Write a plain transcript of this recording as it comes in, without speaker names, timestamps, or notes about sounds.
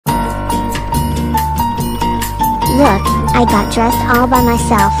Look, I got dressed all by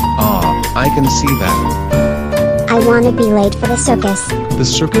myself. Ah, I can see that. I wanna be late for the circus. The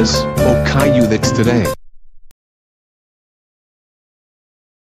circus? Oh, Caillou, that's today.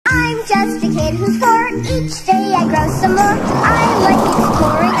 I'm just a kid who's 4. Each day I grow some more. I like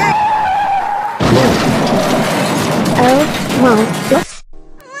exploring. Oh, Mom, whoops.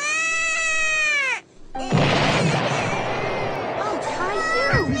 Oh,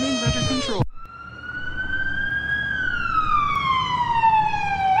 Caillou! Everything's under control.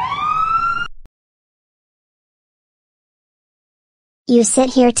 You sit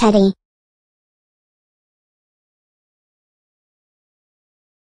here, Teddy.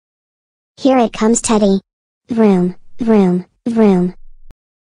 Here it comes, Teddy. Vroom, vroom, vroom.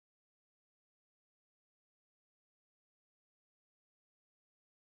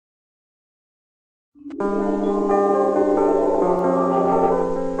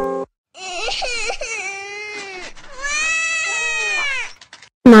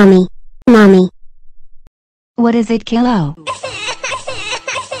 Mommy, Mommy. What is it, Caillou?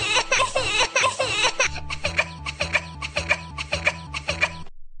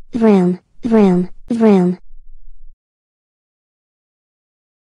 Vroom, vroom, vroom.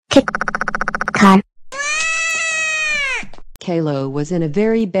 Car. Caillou was in a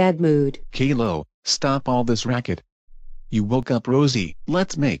very bad mood. Caillou, stop all this racket. You woke up Rosie.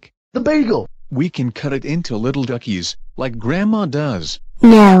 Let's make The bagel! We can cut it into little duckies, like Grandma does.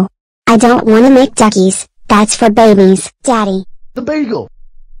 No, I don't wanna make duckies. That's for babies, Daddy. The bagel!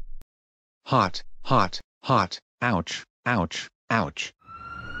 Hot, hot, hot, ouch, ouch, ouch.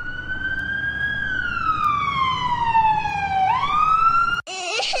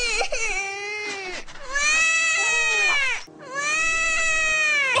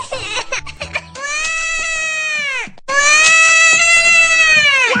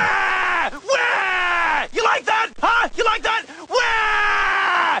 You like that? Huh? You like that?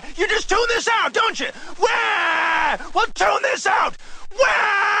 Wah! You just tune this out, don't you? Wah! Well, tune this out!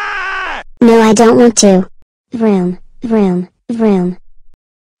 Wah! No, I don't want to. Vroom, vroom, vroom.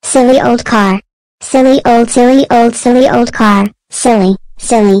 Silly old car. Silly old car. Silly,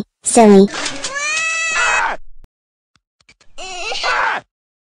 silly, silly.